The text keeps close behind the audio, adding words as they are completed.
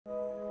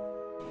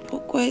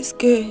Pourquoi est-ce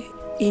que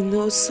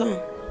innocent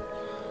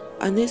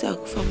anaweza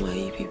kufanya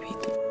hivi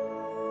vitu?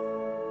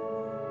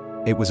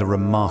 It was a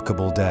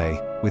remarkable day,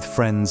 with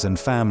friends and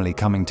family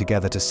coming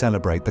together to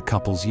celebrate the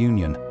couple's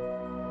union.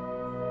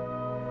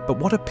 But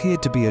what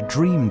appeared to be a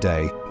dream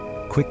day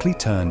quickly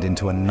turned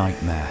into a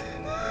nightmare.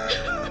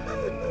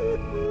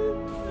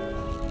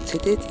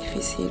 C'était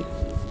difficile.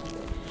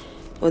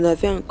 On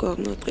avait encore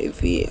notre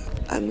vie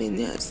à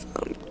mener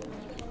ensemble.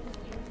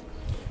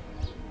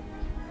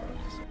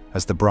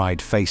 As the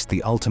bride faced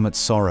the ultimate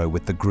sorrow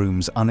with the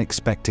groom's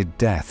unexpected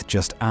death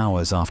just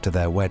hours after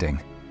their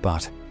wedding.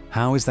 But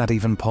how is that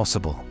even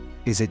possible?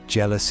 Is it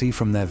jealousy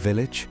from their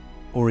village?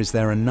 Or is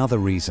there another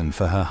reason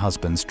for her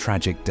husband's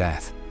tragic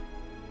death?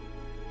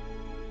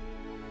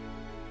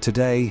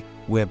 Today,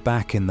 we're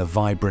back in the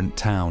vibrant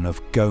town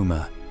of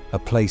Goma, a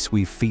place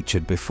we've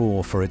featured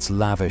before for its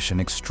lavish and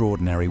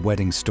extraordinary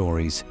wedding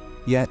stories.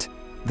 Yet,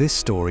 this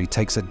story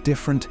takes a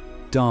different,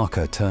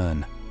 darker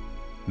turn.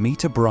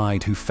 Meet a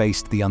bride who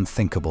faced the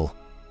unthinkable,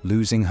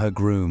 losing her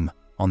groom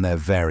on their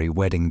very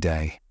wedding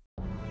day.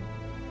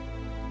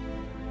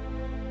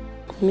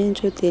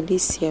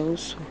 Delice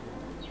Yahuso.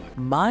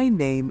 My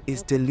name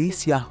is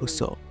Delice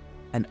Yahuso,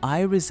 and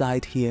I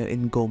reside here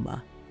in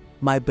Goma.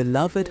 My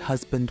beloved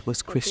husband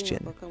was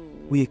Christian.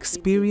 We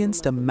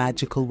experienced a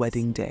magical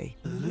wedding day.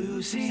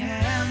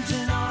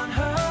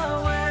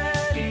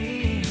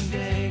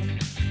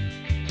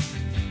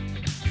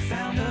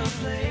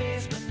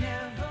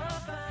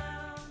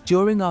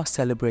 During our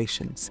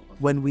celebrations,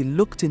 when we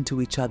looked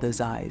into each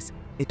other's eyes,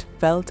 it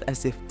felt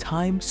as if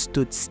time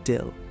stood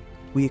still.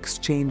 We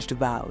exchanged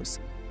vows,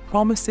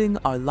 promising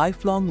our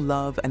lifelong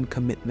love and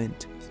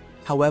commitment.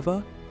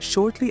 However,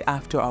 shortly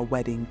after our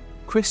wedding,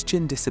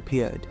 Christian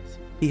disappeared.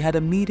 He had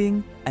a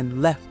meeting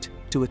and left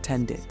to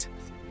attend it.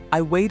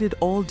 I waited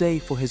all day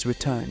for his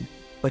return,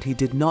 but he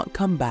did not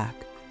come back,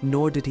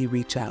 nor did he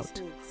reach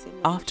out.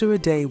 After a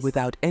day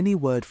without any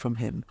word from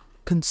him,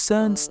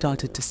 concern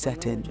started to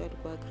set in.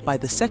 By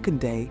the second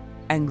day,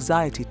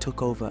 anxiety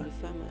took over,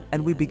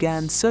 and we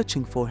began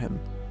searching for him,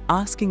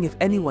 asking if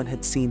anyone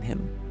had seen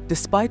him.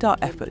 Despite our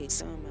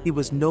efforts, he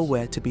was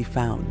nowhere to be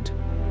found.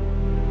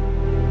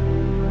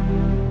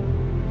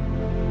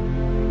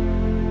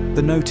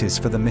 The notice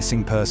for the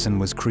missing person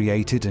was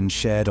created and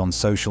shared on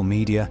social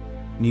media,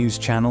 news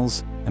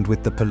channels, and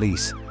with the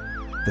police.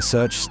 The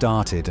search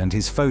started and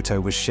his photo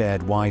was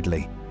shared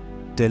widely.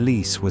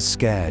 Delice was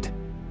scared.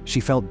 She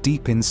felt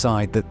deep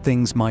inside that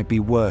things might be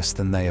worse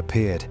than they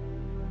appeared.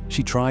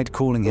 She tried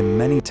calling him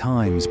many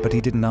times, but he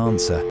didn't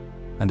answer,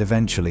 and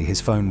eventually his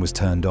phone was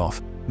turned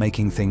off,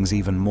 making things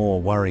even more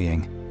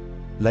worrying.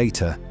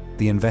 Later,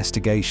 the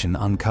investigation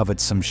uncovered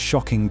some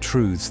shocking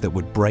truths that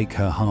would break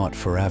her heart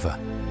forever.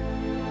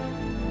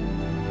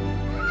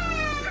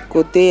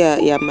 Kote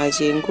ya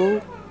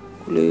majengo,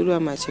 kuloyulu ya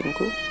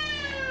majengo,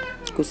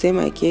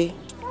 kusema ke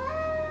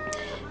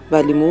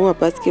balimuua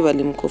paske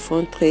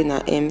balimkonfrontre na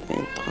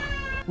M23.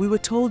 We were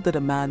told that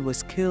a man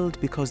was killed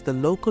because the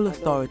local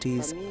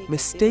authorities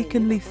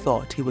mistakenly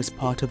thought he was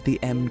part of the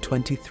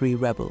M23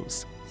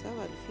 rebels.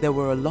 There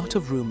were a lot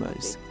of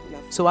rumors,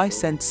 so I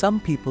sent some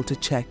people to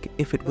check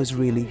if it was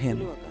really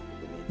him.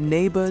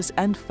 Neighbors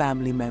and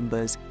family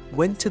members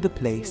went to the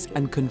place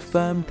and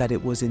confirmed that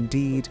it was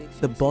indeed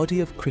the body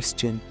of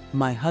Christian,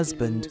 my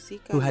husband,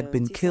 who had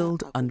been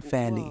killed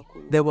unfairly.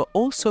 There were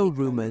also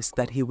rumors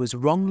that he was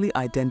wrongly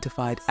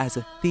identified as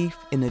a thief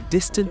in a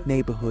distant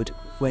neighborhood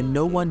where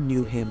no one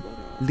knew him,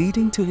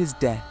 leading to his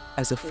death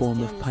as a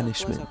form of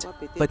punishment.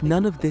 But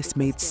none of this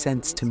made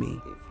sense to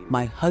me.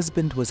 My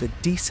husband was a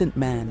decent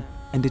man,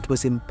 and it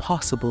was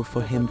impossible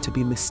for him to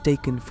be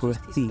mistaken for a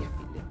thief.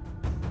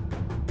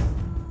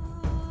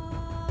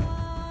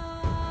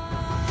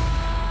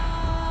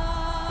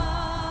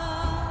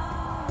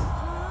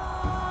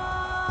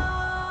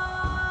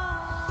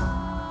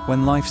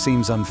 When life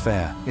seems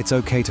unfair, it's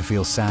okay to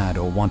feel sad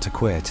or want to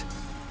quit.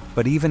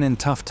 But even in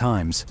tough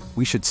times,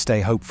 we should stay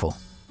hopeful.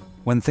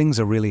 When things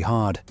are really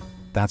hard,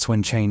 that's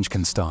when change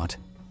can start.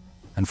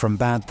 And from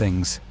bad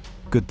things,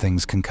 good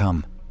things can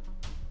come.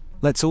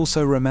 Let's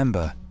also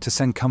remember to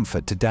send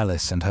comfort to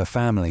Delice and her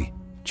family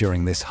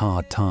during this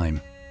hard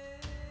time.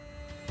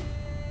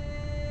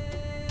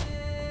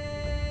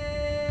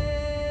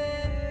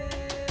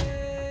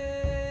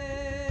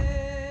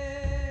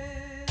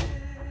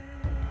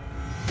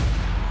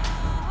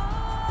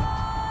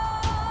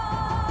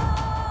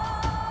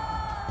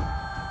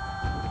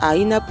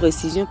 Haina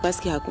precision parce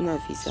que hakuna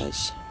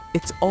visage.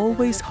 It's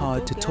always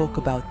hard to talk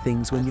about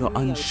things when you're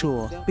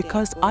unsure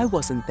because I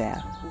wasn't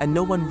there and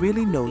no one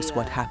really knows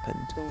what happened.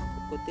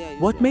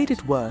 What made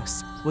it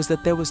worse was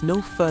that there was no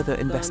further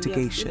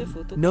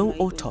investigation, no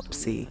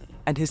autopsy,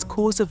 and his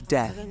cause of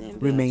death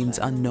remains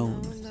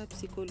unknown.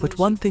 But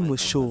one thing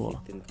was sure,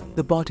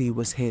 the body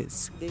was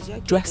his.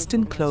 Dressed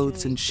in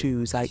clothes and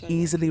shoes I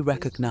easily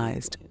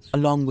recognized,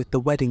 along with the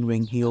wedding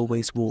ring he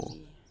always wore.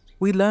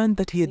 We learned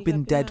that he had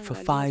been dead for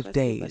 5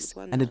 days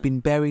and had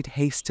been buried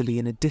hastily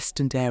in a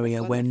distant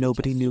area where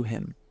nobody knew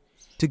him.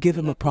 To give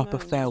him a proper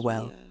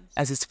farewell,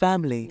 As his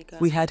family,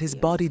 we had his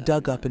body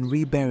dug up and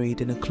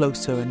reburied in a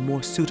closer and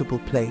more suitable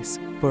place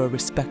for a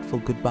respectful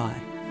goodbye.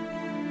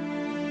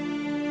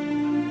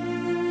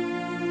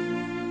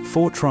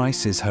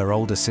 Fortrice is her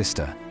older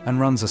sister and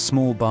runs a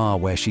small bar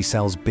where she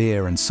sells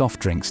beer and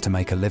soft drinks to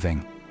make a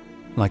living.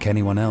 Like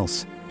anyone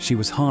else, she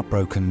was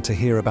heartbroken to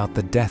hear about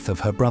the death of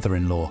her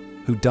brother-in-law,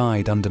 who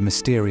died under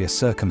mysterious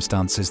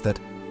circumstances that,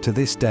 to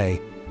this day,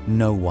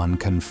 no one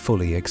can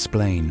fully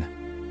explain.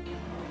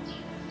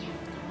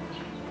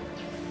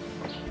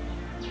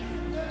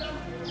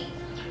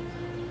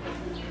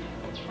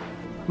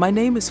 My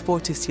name is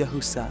Delice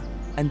Yahuso,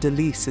 and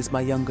Delice is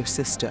my younger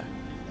sister.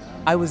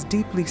 I was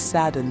deeply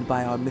saddened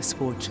by our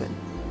misfortune.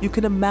 You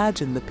can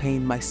imagine the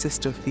pain my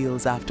sister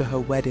feels after her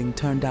wedding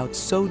turned out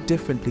so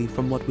differently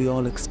from what we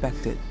all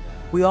expected.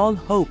 We all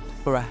hoped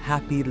for a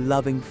happy,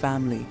 loving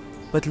family,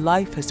 but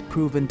life has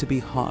proven to be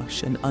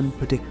harsh and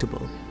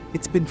unpredictable.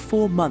 It's been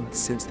 4 months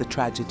since the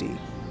tragedy,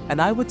 and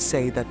I would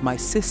say that my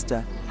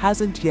sister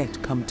hasn't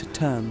yet come to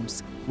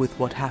terms with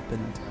what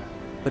happened.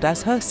 But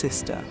as her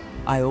sister,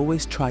 I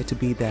always try to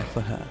be there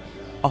for her,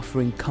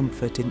 offering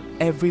comfort in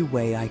every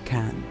way I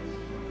can.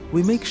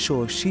 We make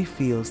sure she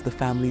feels the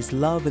family's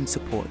love and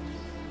support.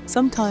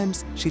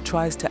 Sometimes she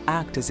tries to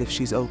act as if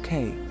she's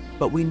okay,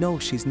 but we know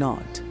she's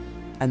not,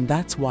 and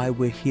that's why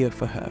we're here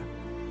for her.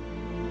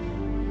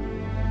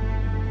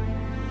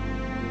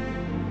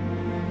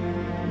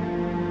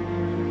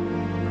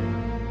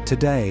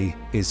 Today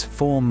is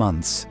 4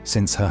 months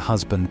since her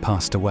husband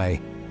passed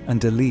away, and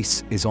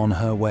Delice is on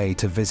her way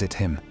to visit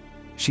him.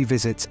 She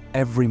visits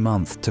every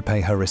month to pay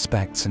her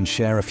respects and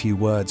share a few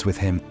words with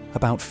him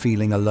about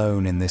feeling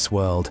alone in this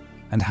world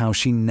and how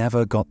she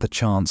never got the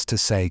chance to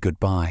say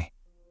goodbye.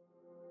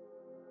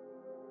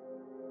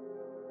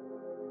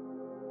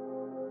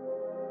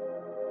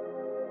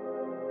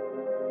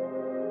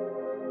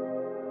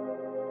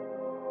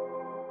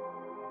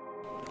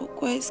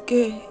 Pourquoi est-ce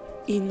que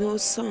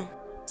innocent?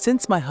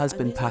 Since my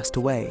husband passed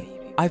away,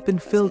 I've been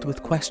filled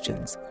with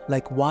questions,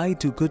 like why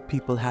do good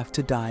people have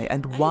to die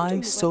and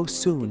why so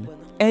soon?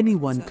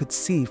 Anyone could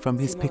see from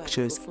his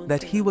pictures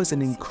that he was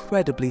an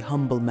incredibly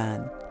humble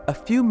man. A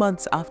few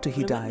months after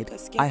he died,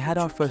 I had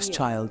our first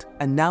child,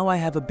 and now I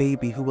have a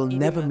baby who will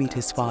never meet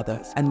his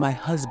father, and my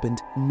husband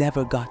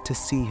never got to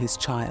see his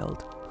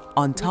child.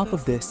 On top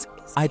of this,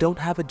 I don't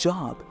have a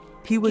job.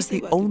 He was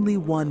the only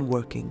one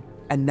working,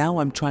 and now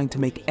I'm trying to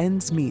make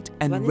ends meet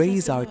and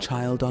raise our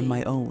child on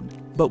my own.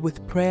 But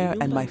with prayer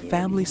and my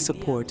family's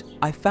support,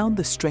 I found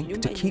the strength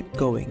to keep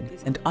going,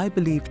 and I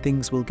believe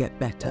things will get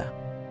better.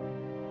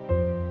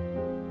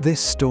 This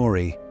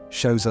story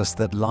shows us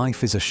that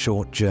life is a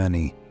short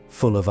journey,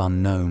 full of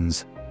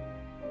unknowns.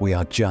 We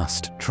are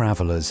just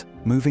travelers,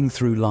 moving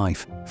through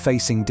life,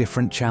 facing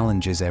different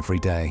challenges every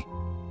day.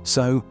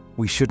 So,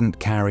 we shouldn't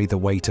carry the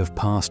weight of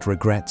past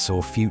regrets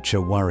or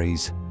future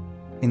worries.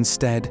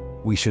 Instead,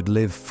 we should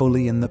live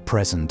fully in the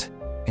present,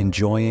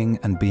 enjoying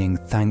and being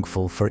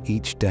thankful for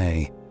each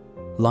day.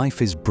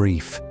 Life is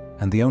brief,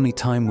 and the only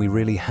time we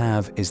really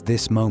have is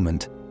this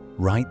moment,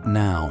 right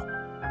now.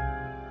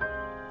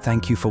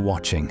 Thank you for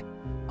watching.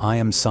 I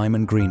am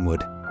Simon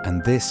Greenwood,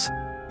 and this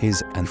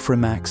is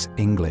Afrimax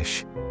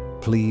English.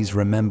 Please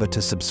remember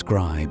to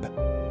subscribe.